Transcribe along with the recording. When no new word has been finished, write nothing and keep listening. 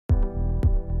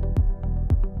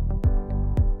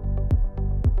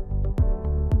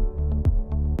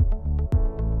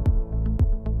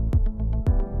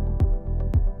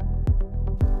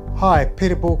Hi,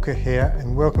 Peter Balker here,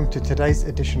 and welcome to today's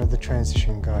edition of The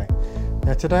Transition Guy.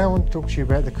 Now today I want to talk to you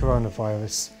about the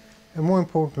coronavirus, and more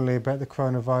importantly about the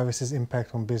coronavirus's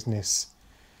impact on business.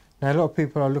 Now a lot of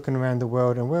people are looking around the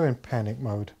world and we're in panic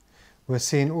mode. We're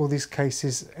seeing all these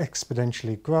cases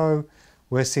exponentially grow,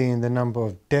 we're seeing the number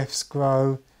of deaths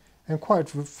grow, and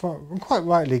quite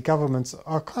rightly governments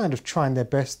are kind of trying their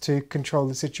best to control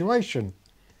the situation.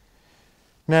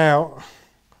 Now,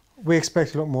 we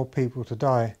expect a lot more people to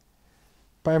die.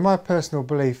 But in my personal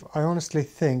belief, I honestly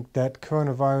think that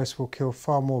coronavirus will kill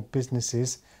far more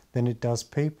businesses than it does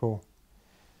people.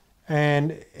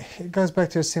 And it goes back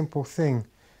to a simple thing.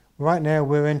 Right now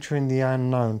we're entering the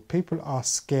unknown. People are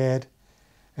scared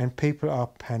and people are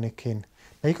panicking.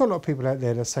 Now you've got a lot of people out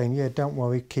there that are saying, yeah, don't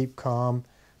worry, keep calm,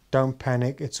 don't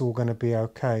panic, it's all going to be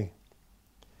okay.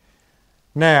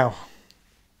 Now,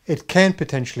 it can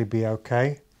potentially be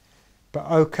okay, but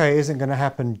okay isn't going to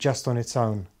happen just on its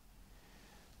own.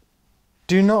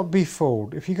 Do not be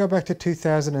fooled. If you go back to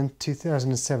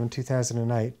 2007,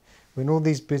 2008, when all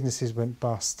these businesses went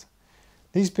bust,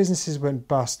 these businesses went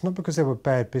bust not because they were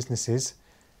bad businesses.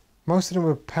 Most of them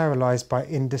were paralysed by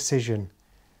indecision.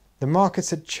 The markets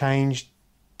had changed,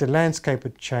 the landscape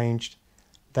had changed.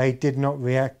 They did not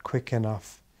react quick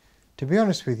enough. To be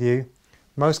honest with you,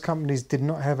 most companies did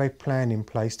not have a plan in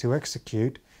place to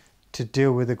execute to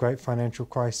deal with the great financial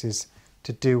crisis,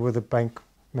 to deal with the bank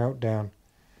meltdown.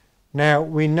 Now,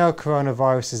 we know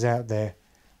coronavirus is out there.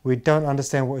 We don't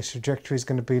understand what its trajectory is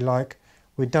going to be like.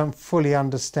 We don't fully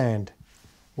understand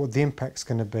what the impact's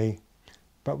going to be.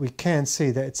 But we can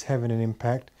see that it's having an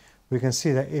impact. We can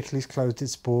see that Italy's closed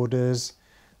its borders.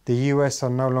 The US are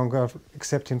no longer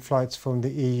accepting flights from the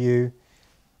EU.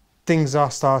 Things are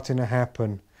starting to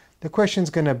happen. The question's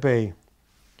going to be,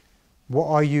 what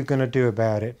are you going to do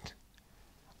about it?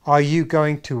 Are you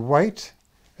going to wait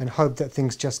and hope that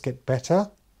things just get better?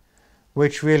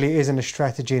 Which really isn't a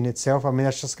strategy in itself. I mean,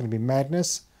 that's just going to be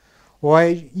madness. Or are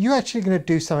you actually going to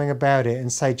do something about it and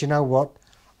say, do you know what?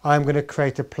 I'm going to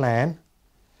create a plan.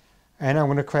 And I'm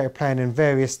going to create a plan in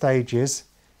various stages.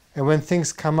 And when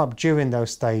things come up during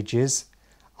those stages,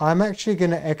 I'm actually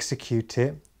going to execute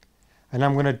it. And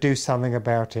I'm going to do something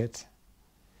about it.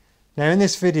 Now in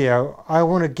this video, I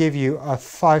want to give you a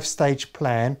 5-stage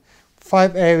plan.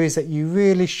 5 areas that you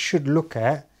really should look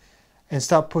at and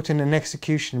start putting an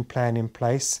execution plan in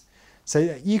place so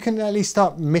that you can at least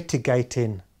start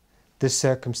mitigating the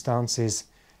circumstances.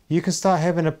 You can start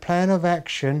having a plan of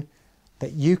action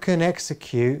that you can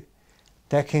execute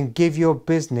that can give your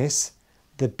business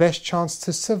the best chance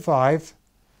to survive.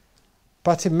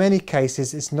 But in many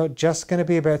cases, it's not just going to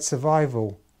be about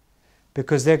survival,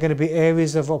 because there are going to be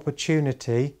areas of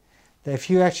opportunity that if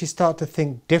you actually start to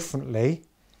think differently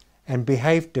and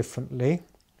behave differently,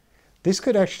 this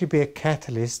could actually be a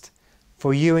catalyst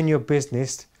for you and your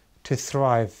business to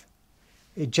thrive.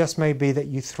 It just may be that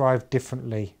you thrive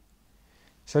differently.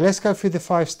 So let's go through the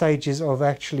 5 stages of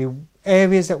actually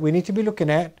areas that we need to be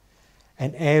looking at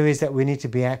and areas that we need to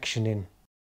be actioning.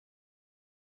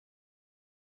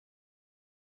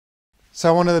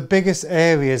 So one of the biggest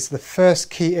areas, the first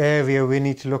key area we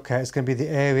need to look at is going to be the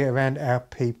area around our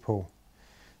people.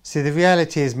 See, the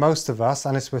reality is most of us,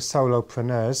 unless we're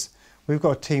solopreneurs, we've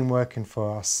got a team working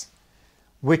for us,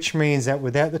 which means that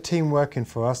without the team working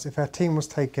for us, if our team was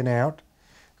taken out,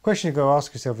 the question you've got to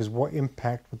ask yourself is, what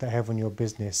impact would that have on your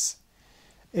business?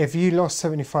 If you lost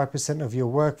 75% of your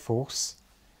workforce,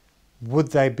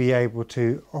 would they be able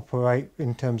to operate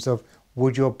in terms of,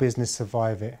 would your business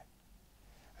survive it?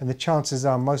 And the chances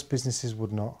are most businesses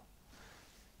would not.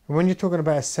 And when you're talking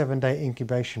about a 7-day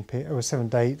incubation period or a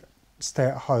 7-day stay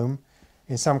at home,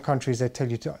 in some countries they tell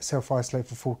you to self-isolate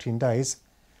for 14 days.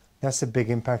 That's a big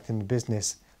impact in the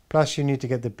business. Plus you need to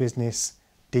get the business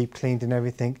deep cleaned and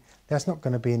everything. That's not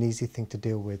going to be an easy thing to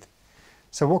deal with.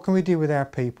 So what can we do with our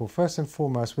people? First and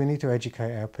foremost, we need to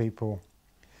educate our people.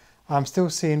 I'm still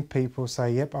seeing people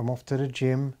say, yep, I'm off to the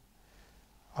gym,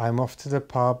 I'm off to the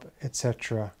pub,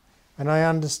 etc. And I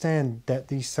understand that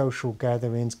these social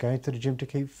gatherings, going to the gym to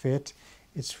keep fit,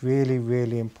 it's really,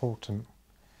 really important.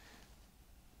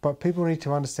 But people need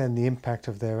to understand the impact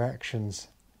of their actions.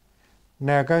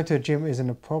 Now, going to a gym isn't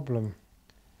a problem.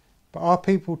 But are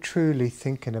people truly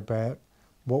thinking about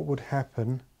what would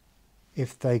happen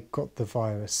if they got the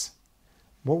virus?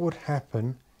 What would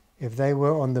happen if they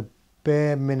were on the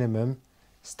bare minimum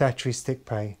statutory sick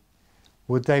pay?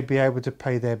 Would they be able to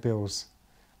pay their bills?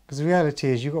 Because the reality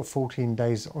is you've got 14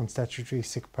 days on statutory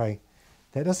sick pay.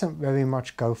 That doesn't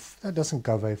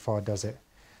go very far, does it?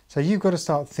 So you've got to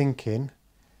start thinking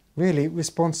really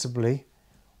responsibly,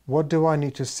 what do I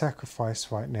need to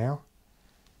sacrifice right now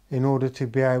in order to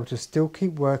be able to still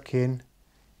keep working,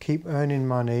 keep earning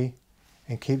money,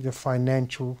 and keep the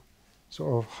financial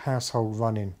sort of household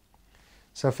running.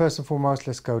 So first and foremost,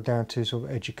 let's go down to sort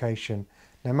of education.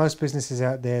 Now most businesses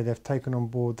out there, they've taken on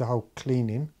board the whole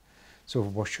cleaning, sort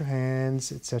of wash your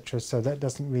hands, etc. So that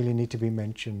doesn't really need to be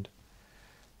mentioned.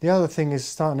 The other thing is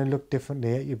starting to look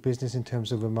differently at your business in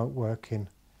terms of remote working.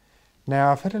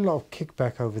 Now I've had a lot of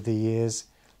kickback over the years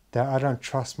that I don't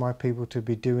trust my people to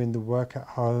be doing the work at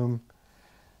home.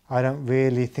 I don't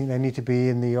really think they need to be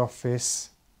in the office.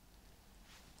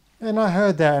 And I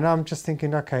heard that and I'm just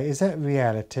thinking, okay, is that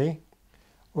reality?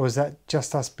 Or is that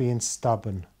just us being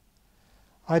stubborn?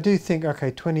 I do think,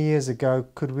 okay, 20 years ago,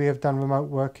 could we have done remote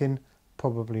working?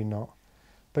 Probably not.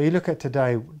 But you look at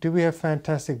today, do we have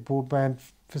fantastic broadband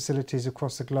facilities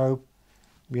across the globe?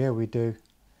 Yeah, we do.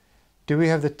 Do we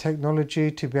have the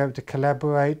technology to be able to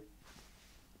collaborate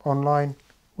online?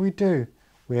 We do.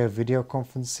 We have video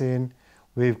conferencing.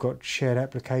 We've got shared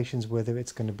applications, whether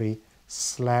it's going to be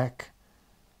Slack,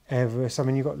 Everest. I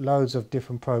mean, you've got loads of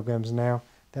different programs now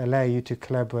that allow you to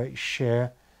collaborate,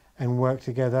 share, and work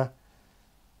together.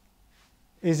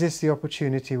 Is this the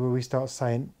opportunity where we start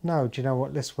saying, no, do you know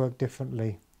what, let's work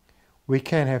differently? We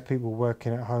can have people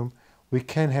working at home. We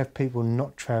can have people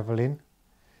not travelling.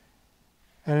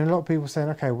 And a lot of people saying,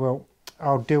 okay, well,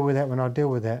 I'll deal with that when I deal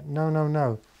with that. No, no,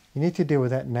 no. You need to deal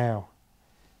with that now.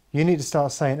 You need to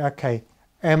start saying, okay,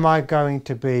 am I going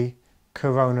to be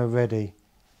Corona ready?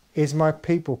 Is my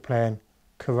people plan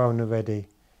Corona ready?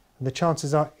 And the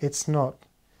chances are it's not.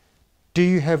 Do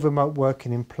you have remote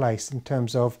working in place in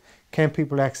terms of, can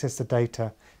people access the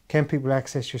data? Can people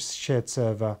access your shared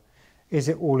server? Is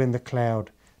it all in the cloud?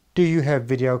 Do you have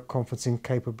video conferencing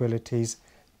capabilities?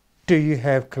 Do you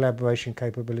have collaboration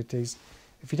capabilities?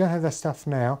 If you don't have that stuff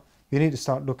now, you need to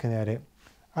start looking at it.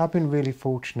 I've been really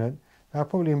fortunate. I've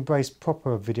probably embraced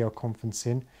proper video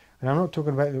conferencing. And I'm not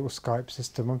talking about a little Skype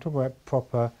system. I'm talking about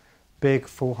proper, big,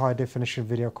 full, high-definition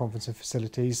video conferencing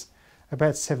facilities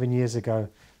about 7 years ago.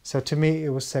 So to me, it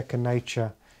was second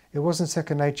nature. It wasn't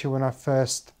second nature when I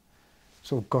first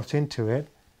sort of got into it.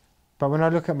 But when I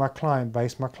look at my client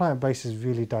base is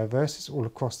really diverse. It's all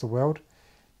across the world.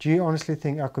 Do you honestly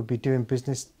think I could be doing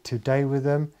business today with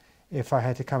them if I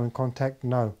had to come in contact?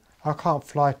 No. I can't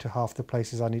fly to half the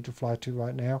places I need to fly to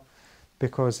right now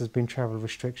because there's been travel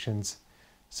restrictions.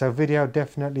 So video,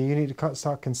 definitely, you need to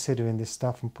start considering this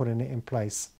stuff and putting it in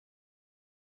place.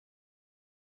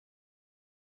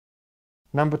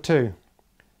 Number 2,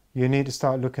 you need to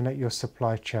start looking at your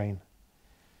supply chain.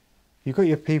 You've got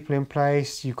your people in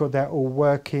place, you've got that all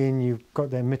working, you've got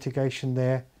their mitigation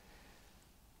there.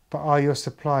 But are your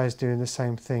suppliers doing the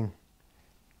same thing?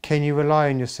 Can you rely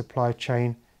on your supply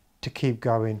chain to keep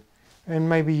going? And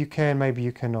maybe you can, maybe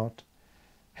you cannot.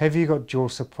 Have you got dual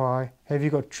supply? Have you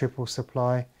got triple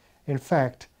supply? In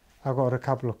fact, I've got a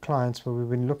couple of clients where we've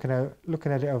been looking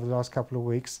at it over the last couple of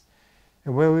weeks,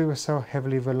 and where we were so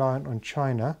heavily reliant on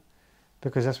China,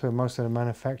 because that's where most of the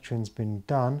manufacturing's been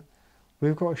done,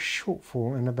 we've got a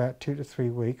shortfall in about 2 to 3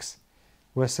 weeks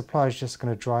where supply is just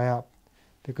going to dry up.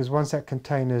 Because once that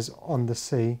container's on the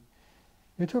sea,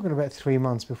 you're talking about 3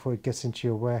 months before it gets into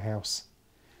your warehouse.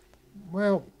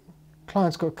 Well,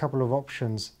 clients got a couple of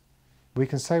options. We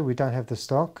can say we don't have the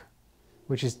stock,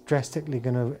 which is drastically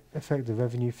going to affect the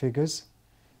revenue figures.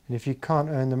 And if you can't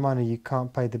earn the money, you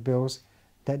can't pay the bills,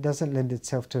 that doesn't lend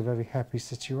itself to a very happy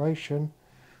situation.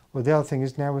 Or the other thing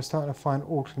is now we're starting to find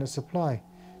alternate supply.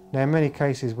 Now in many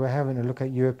cases we're having to look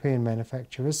at European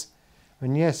manufacturers.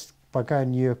 And yes, by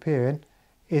going European,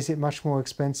 is it much more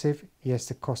expensive? Yes,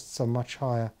 the costs are much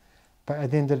higher. But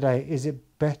at the end of the day, is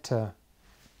it better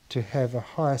to have a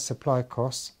higher supply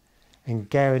cost and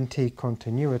guarantee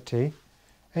continuity?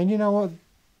 And you know what?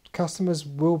 Customers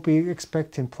will be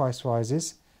expecting price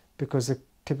rises because the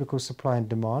typical supply and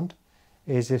demand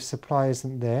is if supply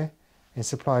isn't there and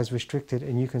supply is restricted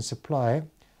and you can supply it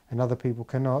and other people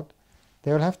cannot,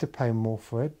 they'll have to pay more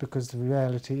for it, because the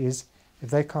reality is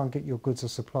if they can't get your goods or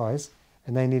supplies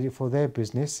and they need it for their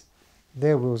business,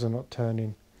 their wheels are not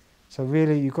turning. So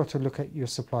really you've got to look at your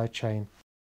supply chain.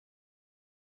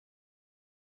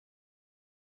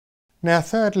 Now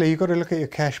thirdly, you've got to look at your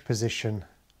cash position.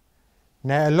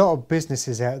 Now a lot of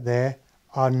businesses out there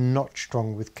are not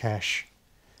strong with cash.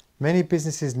 Many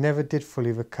businesses never did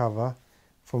fully recover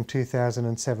from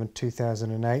 2007,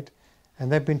 2008,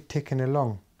 and they've been ticking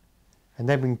along and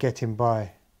they've been getting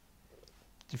by.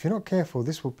 If you're not careful,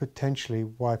 this will potentially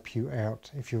wipe you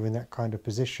out if you're in that kind of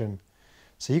position.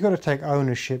 So you've got to take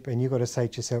ownership and you've got to say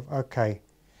to yourself, okay,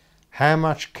 how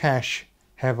much cash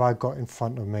have I got in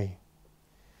front of me?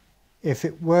 If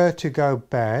it were to go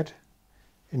bad,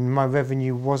 and my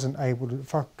revenue wasn't able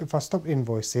to, if I stopped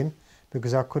invoicing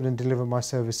because I couldn't deliver my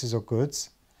services or goods,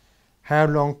 how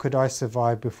long could I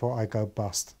survive before I go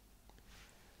bust?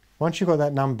 Once you've got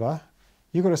that number,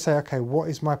 you've got to say, okay, what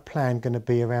is my plan going to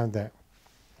be around that?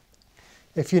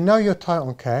 If you know you're tight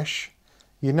on cash,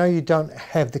 you know you don't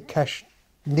have the cash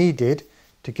needed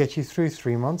to get you through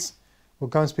 3 months, well,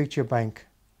 go and speak to your bank.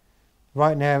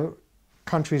 Right now,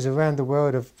 countries around the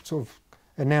world have sort of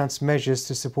announced measures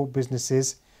to support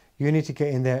businesses. You need to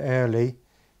get in there early,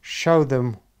 show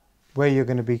them where you're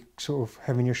going to be sort of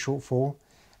having your shortfall,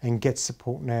 and get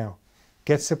support now.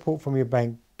 Get support from your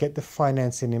bank, get the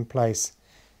financing in place.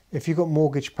 If you've got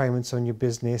mortgage payments on your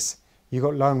business, you've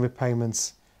got loan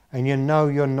repayments, and you know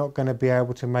you're not going to be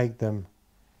able to make them,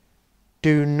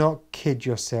 do not kid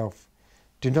yourself.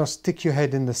 Do not stick your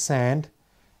head in the sand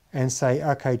and say,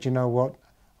 okay, do you know what?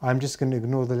 I'm just going to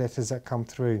ignore the letters that come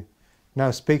through.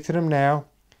 No, speak to them now.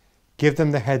 Give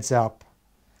them the heads up.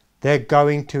 They're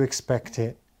going to expect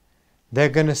it. They're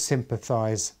going to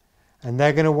sympathize, and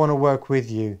they're going to want to work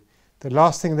with you. The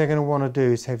last thing they're going to want to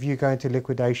do is have you go into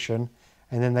liquidation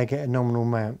and then they get a nominal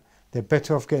amount. They're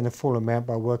better off getting a full amount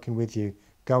by working with you.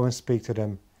 Go and speak to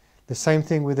them. The same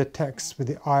thing with the tax, with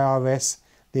the IRS,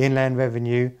 the Inland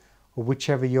Revenue, or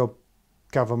whichever your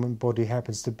government body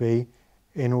happens to be,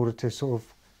 in order to sort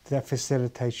of, that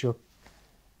facilitates your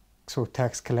sort of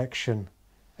tax collection.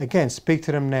 Again, speak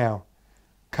to them now.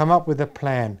 Come up with a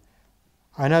plan.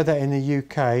 I know that in the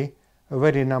UK,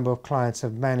 already a number of clients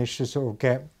have managed to sort of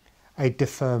get a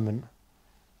deferment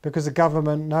because the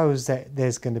government knows that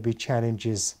there's going to be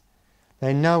challenges.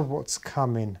 They know what's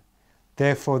coming.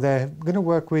 Therefore, they're going to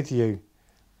work with you,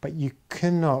 but you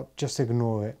cannot just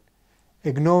ignore it.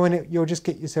 Ignoring it, you'll just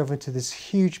get yourself into this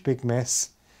huge big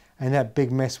mess, and that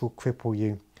big mess will cripple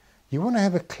you. You want to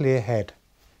have a clear head.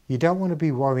 You don't want to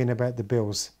be worrying about the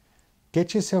bills.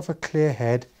 Get yourself a clear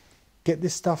head, get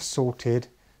this stuff sorted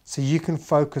so you can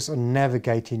focus on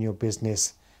navigating your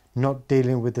business, not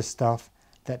dealing with the stuff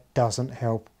that doesn't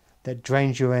help, that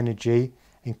drains your energy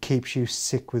and keeps you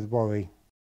sick with worry.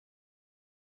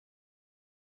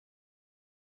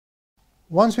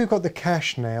 Once we've got the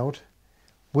cash nailed,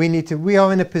 we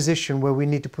are in a position where we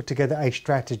need to put together a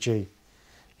strategy.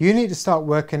 You need to start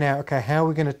working out, okay, how are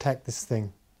we going to attack this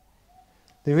thing?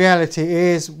 The reality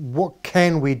is, what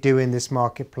can we do in this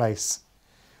marketplace?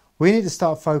 We need to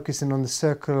start focusing on the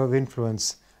circle of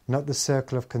influence, not the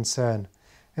circle of concern.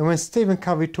 And when Stephen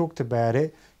Covey talked about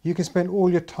it, you can spend all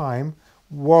your time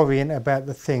worrying about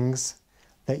the things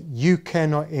that you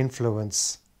cannot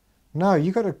influence. No,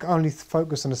 you've got to only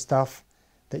focus on the stuff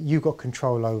that you've got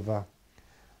control over.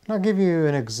 And I'll give you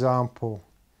an example.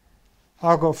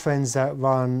 I've got friends that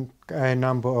run a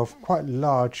number of quite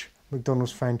large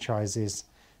McDonald's franchises.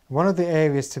 One of the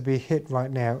areas to be hit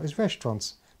right now is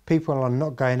restaurants. People are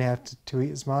not going out to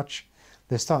eat as much.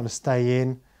 They're starting to stay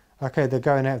in. Okay, they're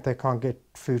going out if they can't get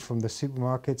food from the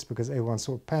supermarkets because everyone's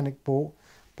sort of panic bought,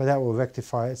 but that will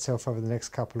rectify itself over the next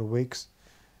couple of weeks.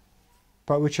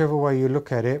 But whichever way you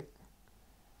look at it,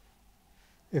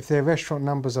 if their restaurant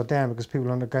numbers are down because people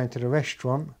are not going to the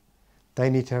restaurant, they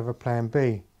need to have a plan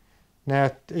B.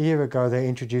 Now, a year ago, they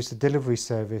introduced a delivery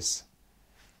service.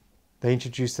 They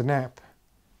introduced an app.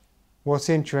 What's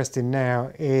interesting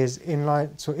now is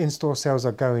in-store sales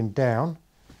are going down,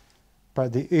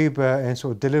 but the Uber and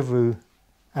sort of delivery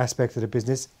aspect of the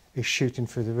business is shooting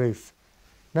through the roof.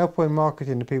 No point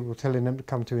marketing to people telling them to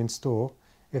come to in-store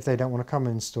if they don't want to come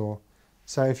in-store.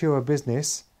 So if you're a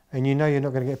business and you know you're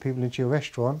not going to get people into your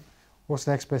restaurant, what's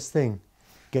the next best thing?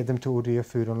 Get them to order your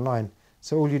food online.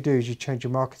 So all you do is you change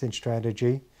your marketing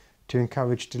strategy to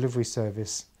encourage delivery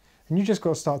service. And you just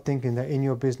got to start thinking that in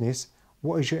your business,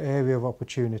 what is your area of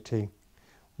opportunity?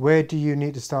 Where do you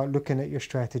need to start looking at your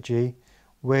strategy?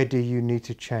 Where do you need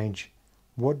to change?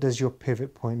 What does your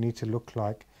pivot point need to look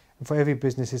like? And for every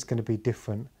business, it's going to be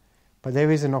different. But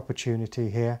there is an opportunity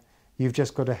here. You've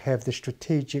just got to have the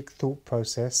strategic thought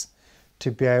process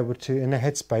to be able to, in a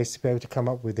headspace, to be able to come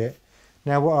up with it.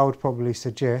 Now, what I would probably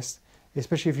suggest,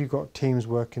 especially if you've got teams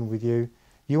working with you,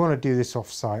 you want to do this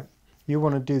off-site. You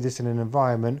want to do this in an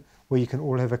environment where you can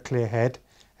all have a clear head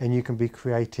and you can be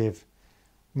creative.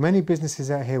 Many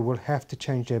businesses out here will have to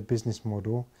change their business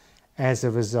model as a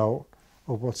result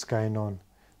of what's going on.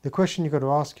 The question you've got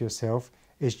to ask yourself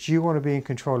is, do you want to be in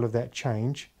control of that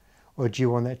change, or do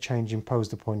you want that change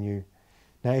imposed upon you?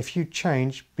 Now, if you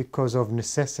change because of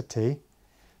necessity,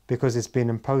 because it's been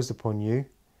imposed upon you,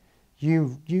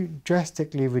 you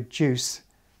drastically reduce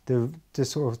the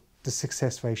sort of the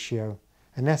success ratio,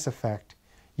 and that's a fact.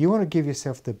 You want to give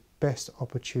yourself the best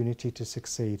opportunity to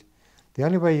succeed. The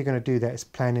only way you're going to do that is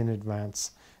plan in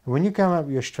advance. And when you come up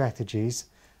with your strategies,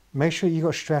 make sure you've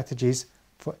got strategies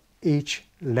for each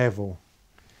level.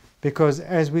 Because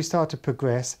as we start to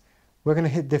progress, we're going to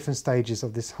hit different stages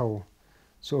of this whole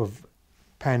sort of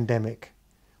pandemic.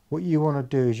 What you want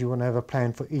to do is you want to have a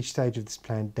plan for each stage of this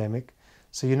pandemic.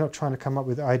 So you're not trying to come up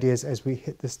with ideas as we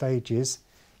hit the stages.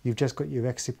 You've just got your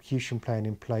execution plan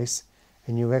in place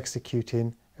and you're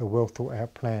executing a well thought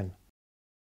out plan.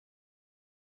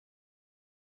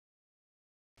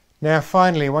 Now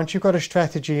finally, once you've got a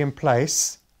strategy in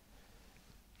place,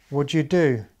 what do you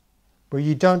do? Well,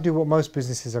 you don't do what most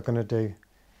businesses are going to do.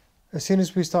 As soon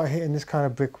as we start hitting this kind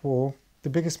of brick wall, the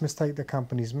biggest mistake that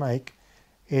companies make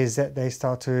is that they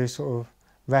start to sort of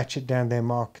ratchet down their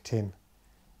marketing.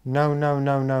 No, no,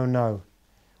 no, no, no.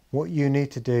 What you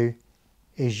need to do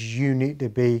is you need to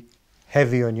be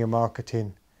heavy on your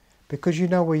marketing, because you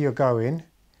know where you're going.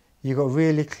 You've got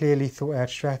really clearly thought out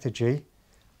strategy.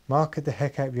 Market the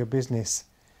heck out of your business.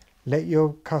 Let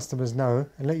your customers know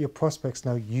and let your prospects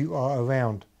know you are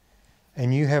around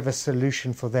and you have a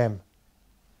solution for them.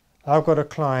 I've got a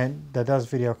client that does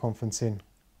video conferencing.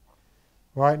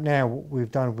 Right now, what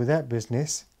we've done with that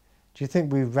business, do you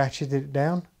think we've ratcheted it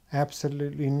down?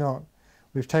 Absolutely not.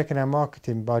 We've taken our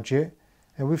marketing budget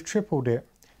and we've tripled it.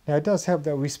 Now it does help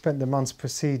that we spent the months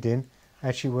preceding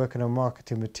actually working on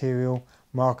marketing material,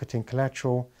 marketing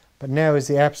collateral, but now is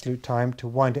the absolute time to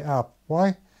wind it up.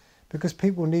 Why? Because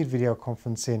people need video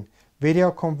conferencing.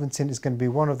 Video conferencing is going to be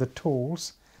one of the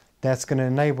tools that's going to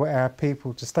enable our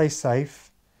people to stay safe,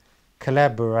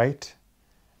 collaborate,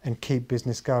 and keep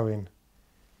business going.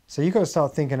 So you've got to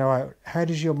start thinking, all right, how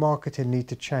does your marketing need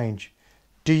to change?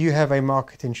 Do you have a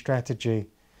marketing strategy?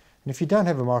 And if you don't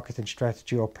have a marketing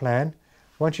strategy or plan,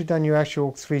 once you've done your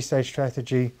actual 3-stage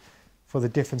strategy for the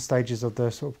different stages of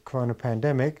the sort of corona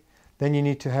pandemic, then you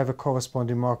need to have a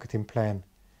corresponding marketing plan.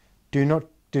 Do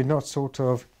not sort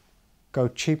of go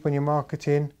cheap on your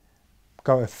marketing,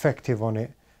 go effective on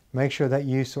it. Make sure that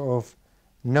you sort of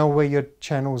know where your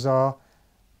channels are,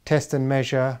 test and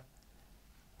measure,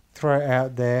 throw it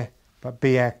out there, but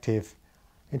be active.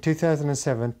 In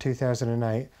 2007,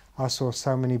 2008, I saw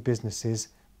so many businesses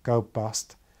go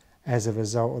bust as a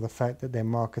result of the fact that their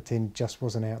marketing just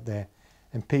wasn't out there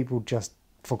and people just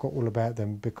forgot all about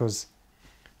them because,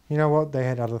 you know what, they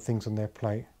had other things on their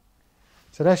plate.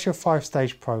 So that's your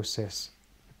 5-stage process.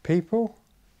 People,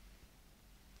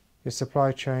 your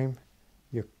supply chain,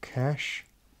 your cash,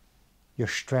 your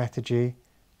strategy,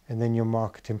 and then your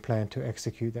marketing plan to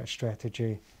execute that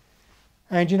strategy.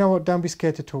 And you know what, don't be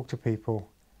scared to talk to people.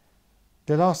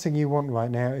 The last thing you want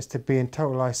right now is to be in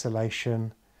total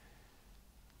isolation,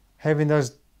 having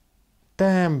those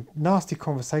damn nasty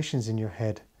conversations in your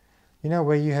head. You know,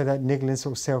 where you have that niggling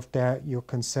sort of self-doubt, you're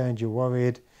concerned, you're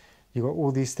worried, you've got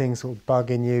all these things sort of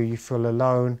bugging you, you feel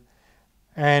alone.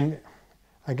 And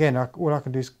again, all I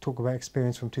can do is talk about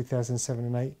experience from 2007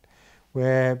 and 8,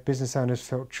 where business owners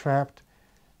felt trapped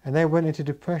and they went into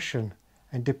depression.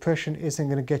 And depression isn't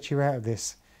going to get you out of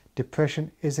this.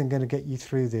 Depression isn't going to get you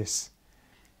through this.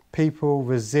 People,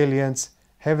 resilience,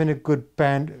 having a good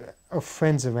band of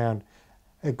friends around,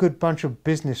 a good bunch of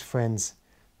business friends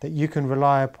that you can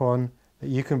rely upon, that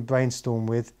you can brainstorm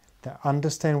with, that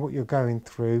understand what you're going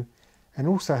through, and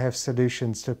also have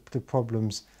solutions to the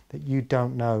problems that you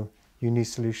don't know you need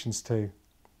solutions to.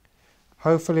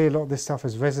 Hopefully a lot of this stuff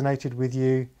has resonated with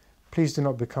you. Please do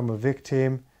not become a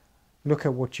victim. Look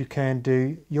at what you can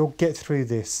do. You'll get through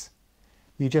this.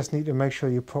 You just need to make sure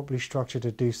you're properly structured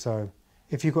to do so.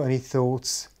 If you've got any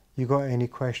thoughts, you've got any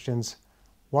questions,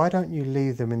 why don't you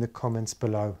leave them in the comments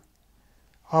below?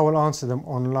 I will answer them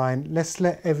online. Let's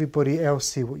let everybody else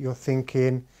see what you're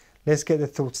thinking. Let's get the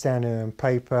thoughts down here on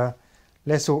paper.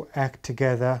 Let's all act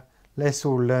together. Let's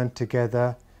all learn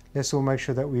together. Let's all make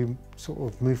sure that we sort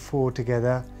of move forward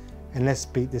together, and let's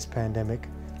beat this pandemic.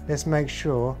 Let's make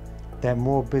sure that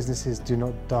more businesses do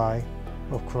not die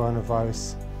of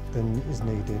coronavirus than is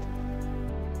needed.